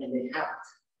happen again, and they haven't.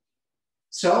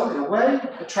 So, in a way,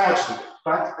 a tragedy,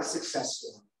 but a success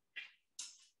story.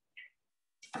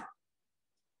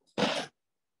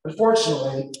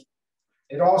 Unfortunately,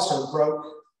 it also broke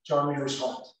John Muir's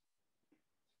heart.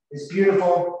 His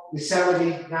beautiful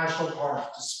Yosemite National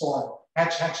Park destroyed.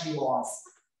 Hetch Hetchy lost.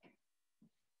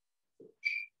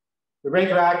 The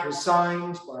Raker Act was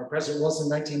signed by President Wilson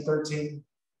in 1913.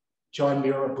 John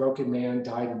Muir, a broken man,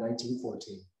 died in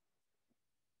 1914.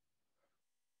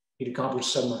 He'd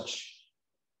accomplished so much,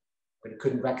 but he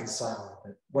couldn't reconcile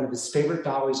that one of his favorite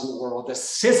valleys in the world, the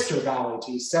sister valley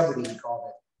to Yosemite, he called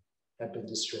it, had been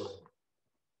destroyed.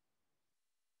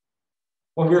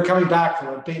 When we were coming back from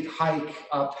a big hike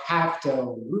up Half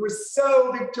Dome, we were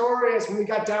so victorious. When we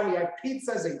got down, we had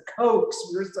pizzas and Cokes.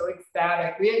 We were so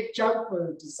ecstatic. We ate junk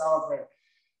food to celebrate.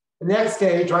 The next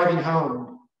day, driving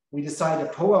home, we decided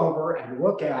to pull over and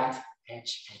look at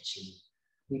Hetch Hetchy.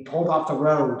 We pulled off the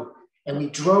road and we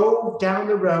drove down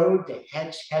the road to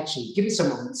Hetch Hetchy. Give me some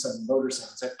motor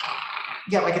sounds.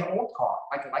 Yeah, like an old car,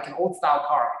 like an old style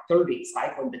car, 30s,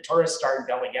 like when the tourists started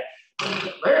going,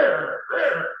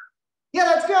 yeah,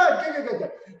 that's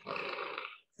good.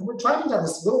 And we're driving down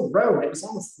this little road. It's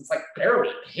like barely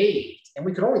paved. And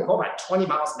we could only go about 20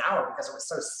 miles an hour because it was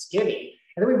so skinny.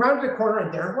 And then we rounded a corner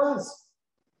and there it was.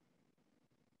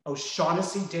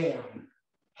 O'Shaughnessy Dam.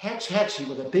 Hetch Hetchy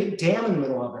with a big dam in the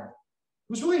middle of it. It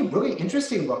was really, really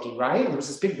interesting looking, right? There was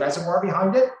this big reservoir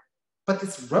behind it. But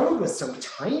this road was so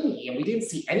tiny and we didn't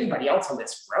see anybody else on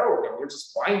this road. And we were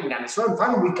just winding down this road. And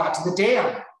finally we got to the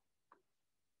dam.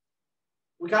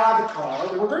 We got out of the car.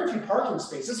 There were very few parking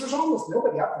spaces. There's almost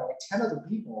nobody out there, like 10 other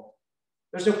people.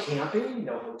 There's no camping,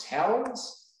 no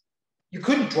hotels. You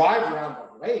couldn't drive around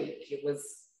the lake.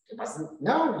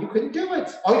 No, you couldn't do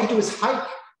it. All you could do is hike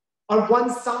on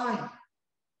one side.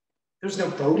 There's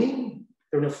no boating.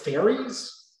 There were no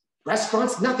ferries,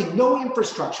 restaurants, nothing, no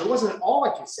infrastructure. It wasn't at all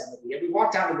like Yosemite. And we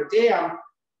walked out of the dam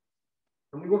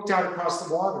and we looked out across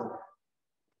the water.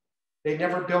 They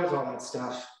never built all that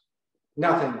stuff.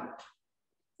 Nothing.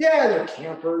 Yeah, there are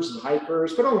campers and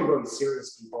hikers, but only really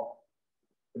serious people.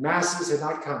 The masses had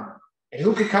not come. And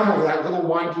who could come over that little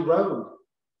windy road?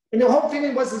 And the whole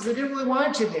feeling was they didn't really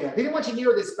want you there. They didn't want you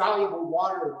near this valuable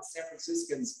water that San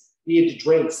Franciscans needed to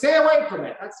drink. Stay away from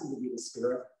it. That seemed to be the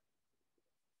spirit.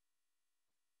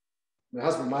 My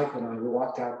husband Michael and I, we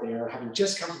walked out there, having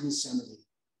just come from Yosemite.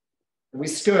 And we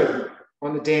stood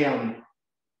on the dam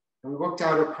and we looked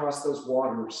out across those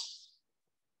waters.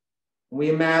 And we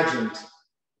imagined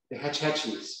the Hetch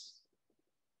Hetchies,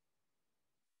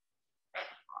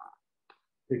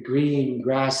 the green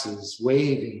grasses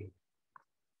waving,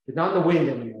 but not in the wind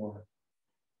anymore.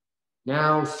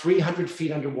 Now 300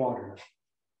 feet underwater.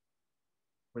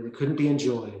 where they couldn't be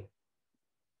enjoyed,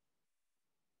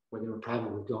 where they were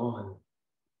probably gone,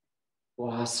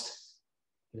 lost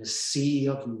in a sea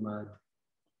of mud.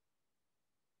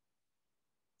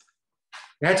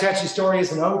 The Hetch Hetchy story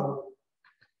isn't over.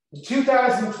 In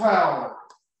 2012,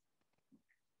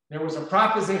 there was a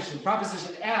Proposition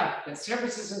F, that San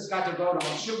Franciscans got to vote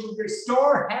on. Should we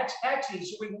restore Hetch Hetchy?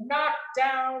 Should we knock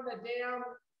down the dam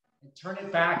and turn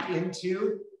it back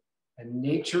into a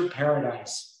nature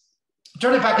paradise?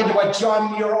 Turn it back into what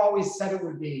John Muir always said it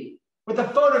would be, what the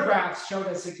photographs showed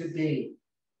us it could be,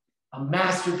 a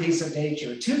masterpiece of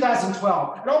nature.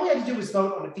 2012, and all we had to do was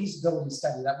vote on a feasibility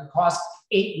study that would cost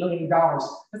 $8 million.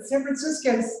 But San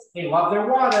Franciscans, they love their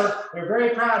water. They're very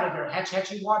proud of their Hetch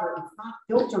Hetchy water. It's not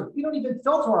filtered. We don't even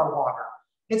filter our water.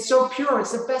 It's so pure.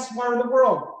 It's the best water in the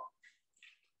world.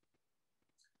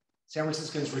 San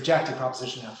Franciscans rejected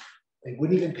Proposition F. They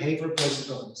wouldn't even pay for a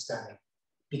feasibility study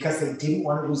because they didn't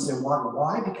want to lose their water.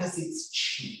 Why? Because it's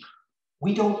cheap.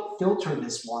 We don't filter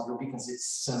this water because it's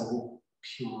so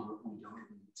pure. We don't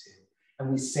need to.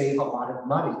 And we save a lot of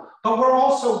money. But we're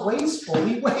also wasteful.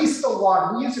 We waste the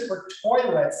water. We use it for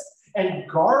toilets and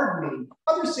gardening.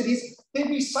 Other cities, they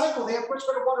recycle. They have much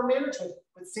better water management.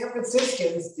 But San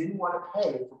Franciscans didn't want to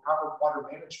pay for proper water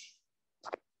management.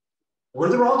 Were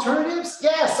there alternatives?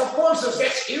 Yes, of course. There's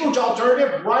this huge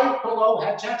alternative right below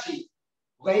Hetch Hetchy,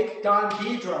 Lake Don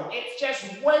Pedro. It's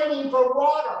just waiting for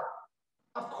water.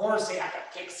 Of course, they have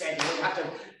to fix it. They have to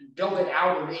build it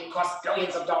out, and it costs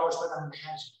billions of dollars for them.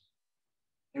 Imagine.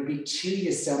 There'd be 2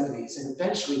 Yosemites, and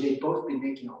eventually they'd both be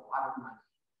making a lot of money.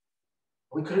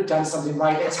 We could have done something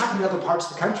right. It's happened in other parts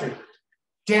of the country.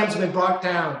 Dams have been brought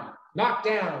down, knocked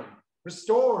down,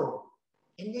 restored,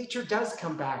 and nature does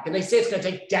come back. And they say it's going to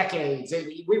take decades.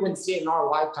 We wouldn't see it in our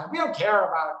lifetime. We don't care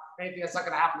about anything that's not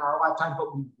going to happen in our lifetime,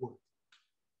 but we would.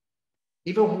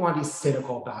 Even if we want to be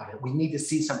cynical about it, we need to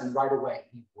see something right away.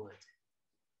 We would.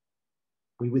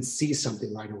 We would see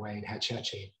something right away in Hetch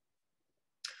Hetchy.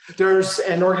 There's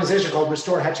an organization called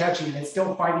Restore Hetch Hetchy, and it's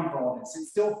still fighting for all this. It's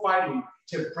still fighting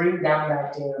to bring down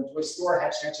that dam, to restore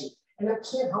Hetch Hetchy. And I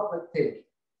can't help but think,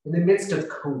 in the midst of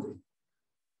COVID,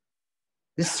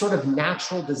 this sort of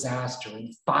natural disaster,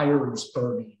 and fires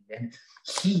burning, and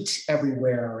heat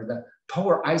everywhere, the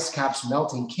polar ice caps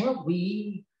melting, can't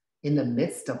we, in the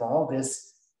midst of all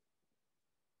this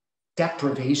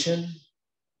deprivation,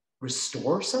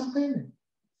 restore something?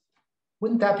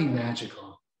 Wouldn't that be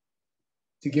magical?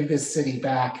 To give this city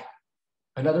back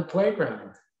another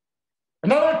playground,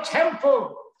 another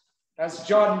temple, as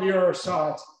John Muir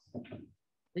saw it.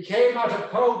 We came out of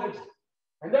COVID,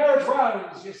 and there it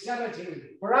was,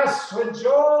 Yosemite, for us to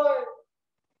enjoy,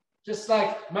 just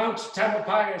like Mount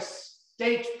Tamalpais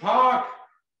State Park,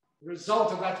 the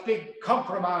result of that big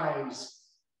compromise.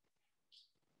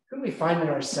 Couldn't we find in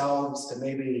ourselves to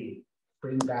maybe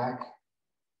bring back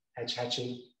Hetch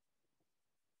Hetchy?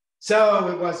 So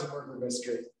it was a murder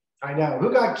mystery. I know.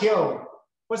 Who got killed?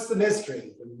 What's the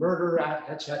mystery? The murder at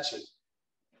Hetch Hetchy.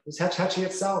 It was Hetch Hetchy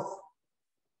itself.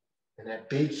 And that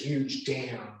big, huge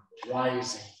dam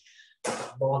rising like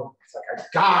a monk, like a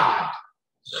god.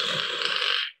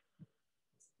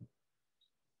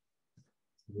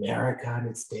 America and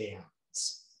its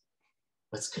dams.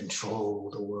 Let's control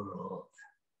the world.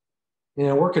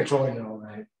 Yeah, we're controlling it all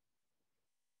right.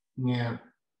 Yeah.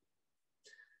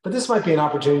 But this might be an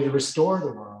opportunity to restore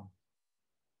the world.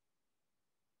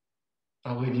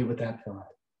 I'll leave you with that thought.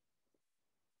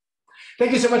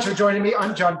 Thank you so much for joining me.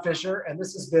 I'm John Fisher, and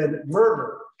this has been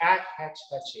Murder at Hetch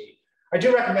Hetchy. I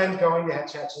do recommend going to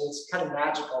Hetch Hetchy. It's kind of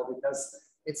magical because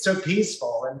it's so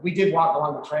peaceful. And we did walk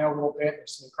along the trail a little bit.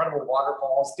 There's some incredible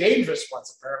waterfalls, dangerous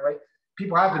ones apparently.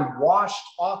 People have been washed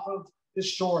off of the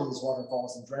shore of these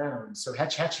waterfalls and drowned. So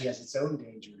Hetch Hetchy has its own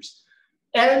dangers.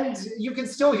 And you can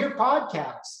still hear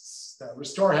podcasts.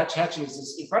 Restore Hetch Hetchy is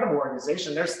this incredible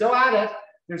organization. They're still at it.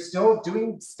 They're still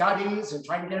doing studies and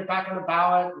trying to get it back on the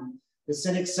ballot. And the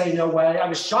cynics say no way. I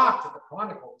was shocked that the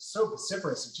Chronicle was so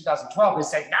vociferous in 2012. They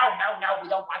say, no, we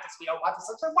don't want this. We don't want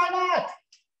this. I said, why not?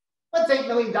 What's $8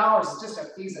 million? It's just a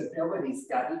feasibility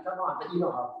study. Come on, but you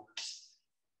know how it works.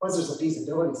 Once there's a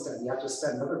feasibility study, you have to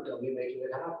spend another $1 billion making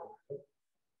it happen.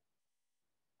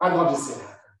 I'd love to see it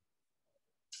happen.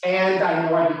 And I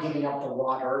know I'd be giving up the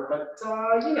water, but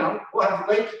you know, we'll have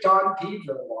Lake Don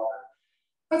Pedro water.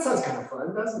 That sounds kind of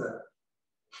fun, doesn't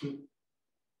it?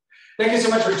 Thank you so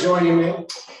much for joining me.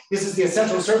 This is the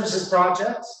Essential Services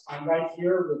Project. I'm right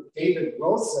here with David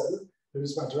Wilson,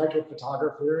 who's my director of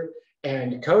photography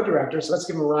and co-director. So let's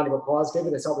give him a round of applause.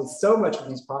 David has helped me so much with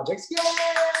these projects. Yay!